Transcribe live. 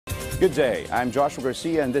Good day, I'm Joshua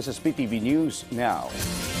Garcia and this is PTV News Now.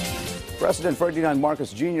 President Ferdinand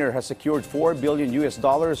Marcos Jr. has secured $4 billion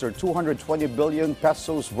or 220 billion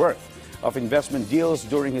pesos worth of investment deals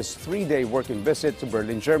during his three-day working visit to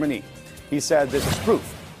Berlin, Germany. He said this is proof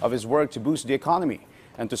of his work to boost the economy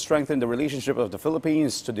and to strengthen the relationship of the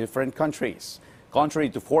Philippines to different countries. Contrary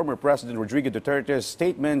to former President Rodrigo Duterte's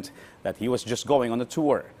statement that he was just going on a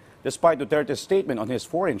tour. Despite Duterte's statement on his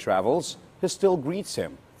foreign travels, he still greets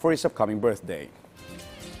him for his upcoming birthday.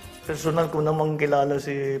 Personal ko namang kilala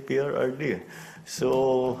si PRRD.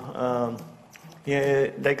 So, yeah,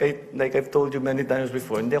 like I've told you many times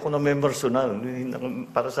before, hindi ako naman personal.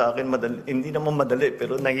 Para sa akin, hindi naman madali,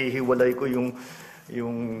 pero nahihiwalay ko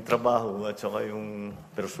yung trabaho at saka yung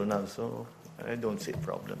personal. So, I don't see a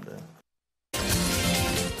problem there.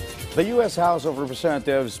 The U.S. House of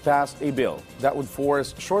Representatives passed a bill that would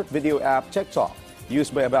force short video app TikTok,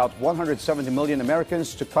 used by about 170 million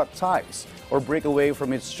Americans, to cut ties or break away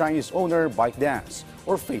from its Chinese owner ByteDance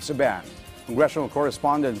or face a ban. Congressional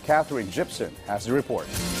correspondent Catherine Gibson has the report.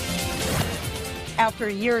 After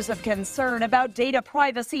years of concern about data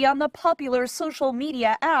privacy on the popular social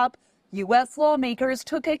media app, U.S. lawmakers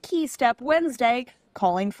took a key step Wednesday,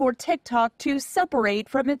 calling for TikTok to separate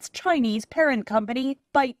from its Chinese parent company,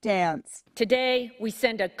 ByteDance. Today, we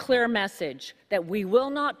send a clear message that we will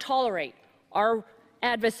not tolerate our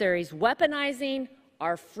adversaries weaponizing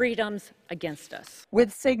our freedoms against us.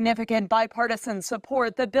 With significant bipartisan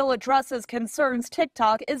support, the bill addresses concerns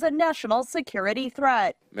TikTok is a national security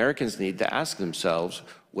threat. Americans need to ask themselves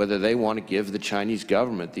whether they want to give the Chinese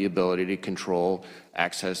government the ability to control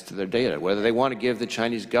access to their data, whether they want to give the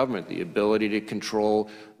Chinese government the ability to control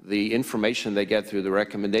the information they get through the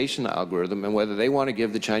recommendation algorithm, and whether they want to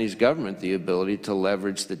give the Chinese government the ability to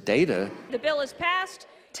leverage the data. The bill is passed.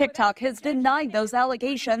 TikTok has denied those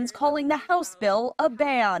allegations, calling the House bill a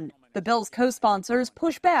ban. The bill's co-sponsors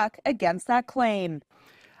push back against that claim.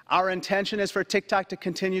 Our intention is for TikTok to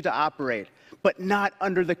continue to operate, but not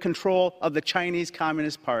under the control of the Chinese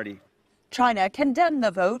Communist Party. China condemned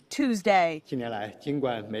the vote Tuesday.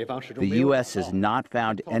 The U.S. has not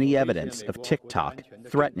found any evidence of TikTok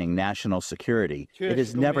threatening national security. It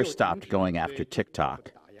has never stopped going after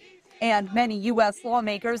TikTok. And many U.S.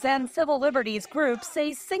 lawmakers and civil liberties groups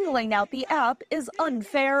say singling out the app is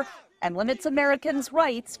unfair and limits Americans'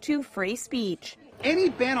 rights to free speech. Any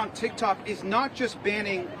ban on TikTok is not just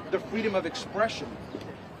banning the freedom of expression.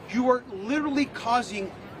 You are literally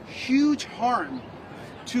causing huge harm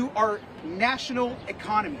to our national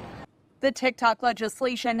economy. The TikTok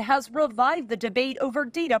legislation has revived the debate over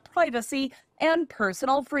data privacy and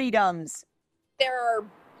personal freedoms. There are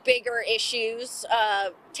bigger issues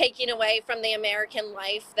taking away from the American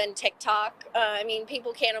life than TikTok. I mean,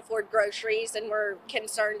 people can't afford groceries and we're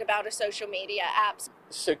concerned about a social media apps.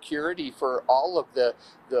 Security for all of the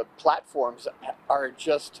platforms are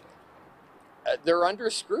just, they're under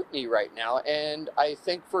scrutiny right now, and I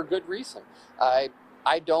think for good reason. I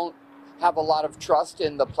don't have a lot of trust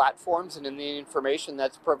in the platforms and in the information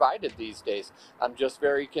that's provided these days. I'm just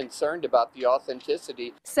very concerned about the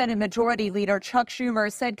authenticity. Senate Majority Leader Chuck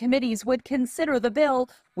Schumer said committees would consider the bill,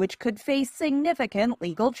 which could face significant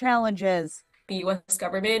legal challenges. The U.S.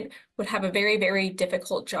 government would have a very, very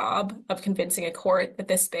difficult job of convincing a court that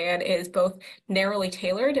this ban is both narrowly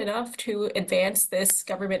tailored enough to advance this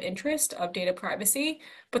government interest of data privacy,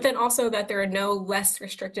 but then also that there are no less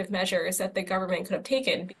restrictive measures that the government could have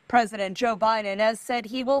taken. President Joe Biden has said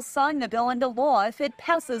he will sign the bill into law if it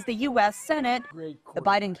passes the U.S. Senate. The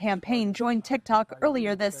Biden campaign joined TikTok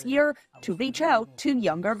earlier this year to reach out to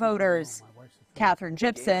younger voters. Catherine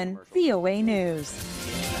Gibson, VOA News.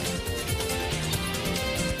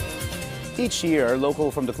 Each year, local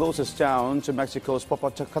from the closest town to Mexico's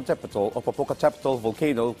Popocatepetl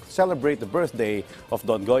volcano celebrate the birthday of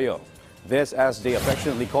Don Goyo. This, as they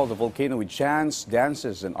affectionately call the volcano, with chants,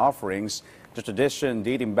 dances, and offerings. The tradition,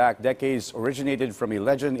 dating back decades, originated from a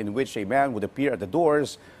legend in which a man would appear at the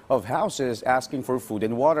doors of houses asking for food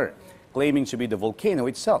and water, claiming to be the volcano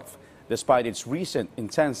itself. Despite its recent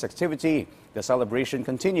intense activity, the celebration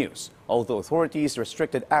continues, although authorities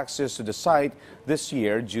restricted access to the site this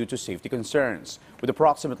year due to safety concerns. With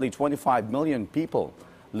approximately 25 million people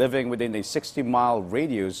living within a 60-mile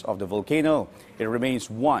radius of the volcano, it remains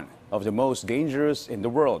one of the most dangerous in the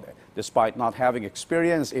world, despite not having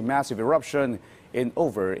experienced a massive eruption in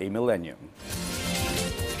over a millennium.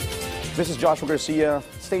 This is Joshua Garcia.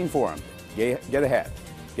 Stay informed. Get ahead.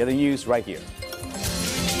 Get the news right here.